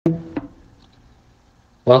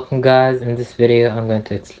Welcome guys, in this video I'm going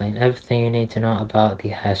to explain everything you need to know about the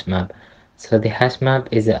hash map. So the hash map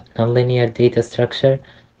is a nonlinear data structure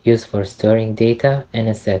used for storing data in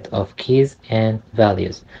a set of keys and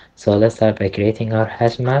values. So let's start by creating our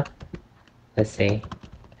hash map. Let's say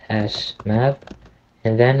hash map,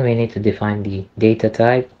 and then we need to define the data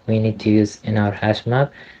type we need to use in our hash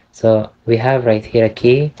map. So we have right here a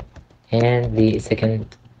key, and the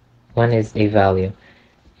second one is a value.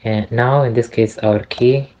 And now in this case our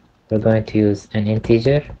key, we're going to use an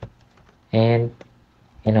integer, and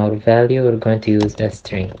in our value we're going to use a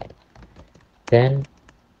string. Then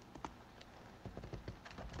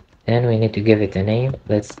we need to give it a name.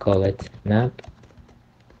 Let's call it map.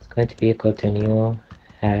 It's going to be equal to new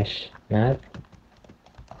hash map.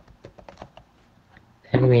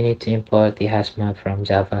 Then we need to import the hash map from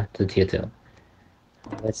Java to Tutor.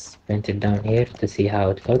 Let's print it down here to see how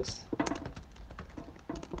it looks,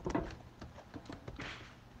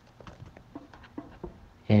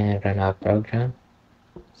 and run our program.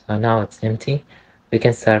 So now it's empty. We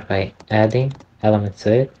can start by adding elements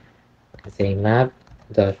to it. Say map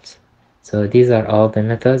dot. So these are all the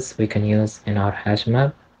methods we can use in our hash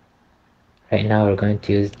map. Right now we're going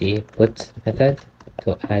to use the put method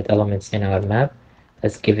to add elements in our map.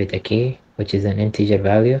 Let's give it a key, which is an integer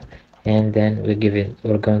value, and then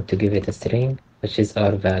we're going to give it a string, which is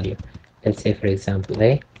our value. Let's say for example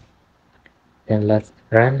a. Then let's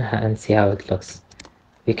run and see how it looks.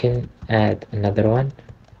 We can add another one,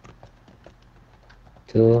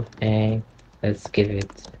 2, and let's give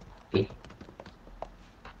it b.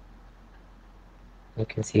 You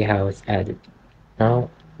can see how it's added.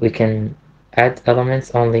 Now we can add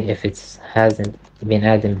elements only if it hasn't been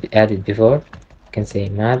added before. You can say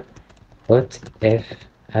map put if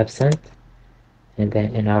absent, and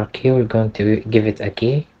then in our key we're going to give it a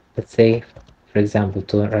key. Let's say for example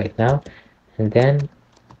 2 right now, and then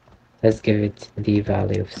let's give it the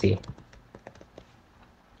value of c.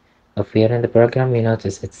 If we run the program, we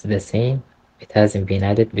notice it's the same. It hasn't been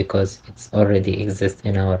added because it's already exists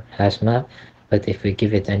in our hash map. But if we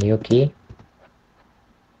give it a new key,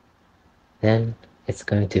 then it's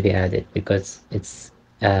going to be added because it's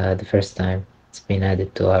the first time it's been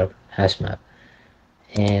added to our hash map.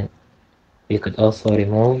 And we could also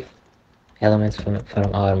remove elements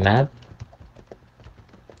from our map.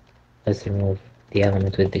 Let's remove the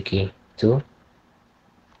element with the key 2.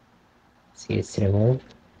 See, it's removed.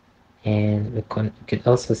 And we could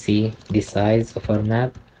also see the size of our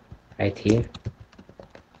map right here.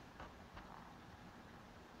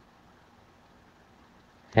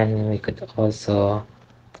 And we could also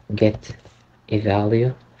get a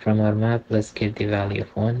value from our map. Let's give the value of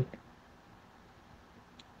 1.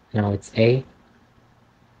 Now it's a,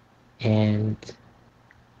 and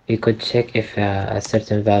we could check if a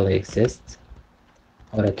certain value exists,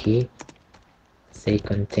 or a key, say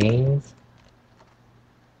contains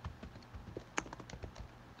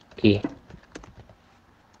key,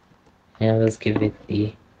 and let's give it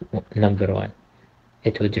the number 1.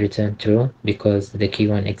 It would return true because the key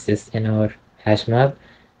 1 exists in our hash map.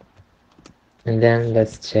 And then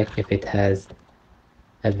let's check if it has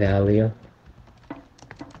a value.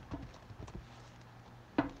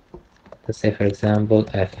 Let's say for example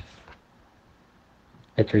f.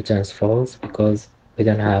 It returns false because we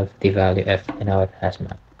don't have the value f in our hash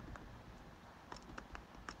map.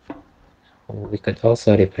 We could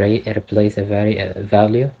also replace a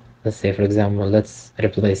value. Let's say for example, let's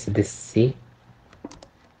replace this c.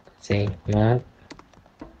 Say map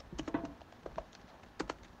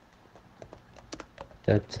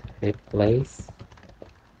dot replace.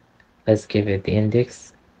 Let's give it the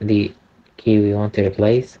index, the key we want to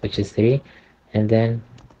replace, which is 3, and then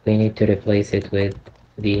we need to replace it with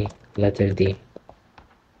the letter D.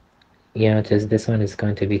 You notice this one is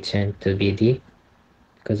going to be changed to BD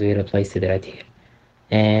because we replaced it right here.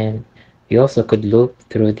 And we also could loop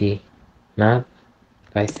through the map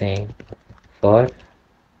by saying for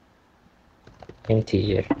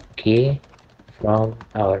integer key from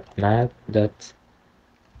our map dot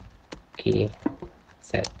key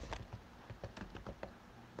set.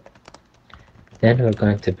 Then we're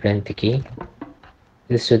going to print the key.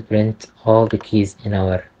 This should print all the keys in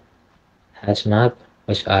our hash map,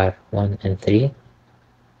 which are 1 and 3.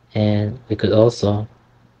 And we could also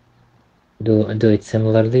do it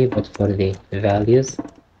similarly, but for the values.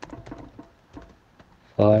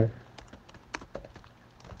 For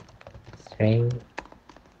string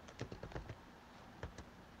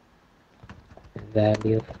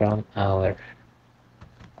value from our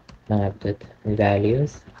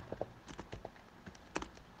map.values,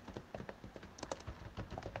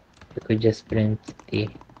 we could just print the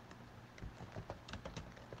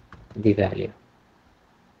the value.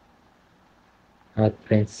 Now it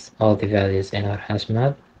prints all the values in our hash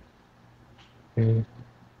map. Mm,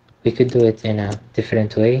 we could do it in a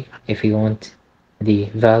different way if we want the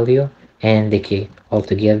value and the key all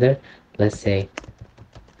together. Let's say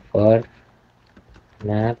for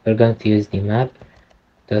map, we're going to use the map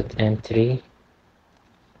dot entry,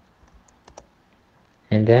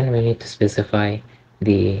 and then we need to specify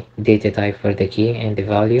the data type for the key and the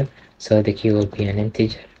value. So the key will be an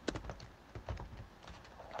integer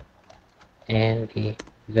and the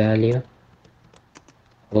value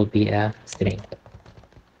will be a string.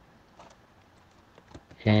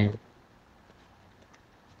 And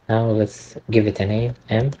now let's give it a name,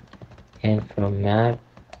 m, and from map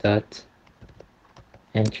dot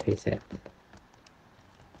entry set,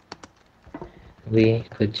 we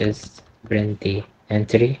could just print the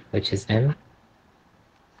entry, which is m.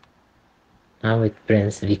 Now it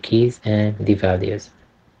prints the keys and the values.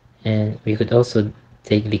 And we could also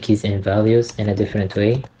take the keys and values in a different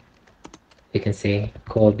way. We can say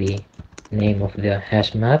call the name of the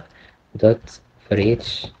hash map dot for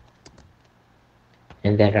each,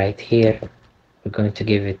 and then right here we're going to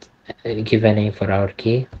give a name for our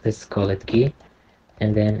key. Let's call it key,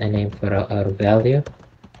 and then a name for our value,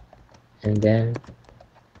 and then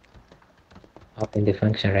open the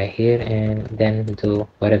function right here and then do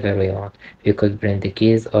whatever we want. We could print the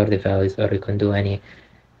keys or the values, or we can do any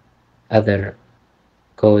other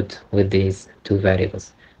code with these two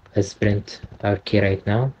variables. Let's print our key right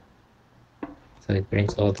now. So it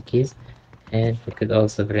prints all the keys, and we could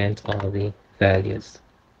also print all the values.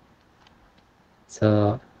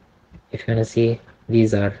 So if you want to see,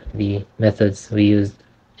 these are the methods we used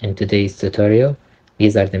in today's tutorial.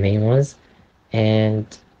 These are the main ones, and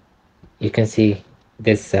you can see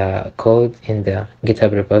this code in the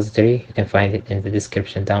GitHub repository. You can find it in the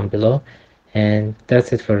description down below. And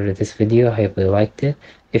that's it for this video. I hope you liked it.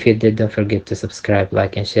 If you did, don't forget to subscribe,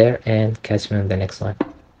 like, and share, and catch me on the next one.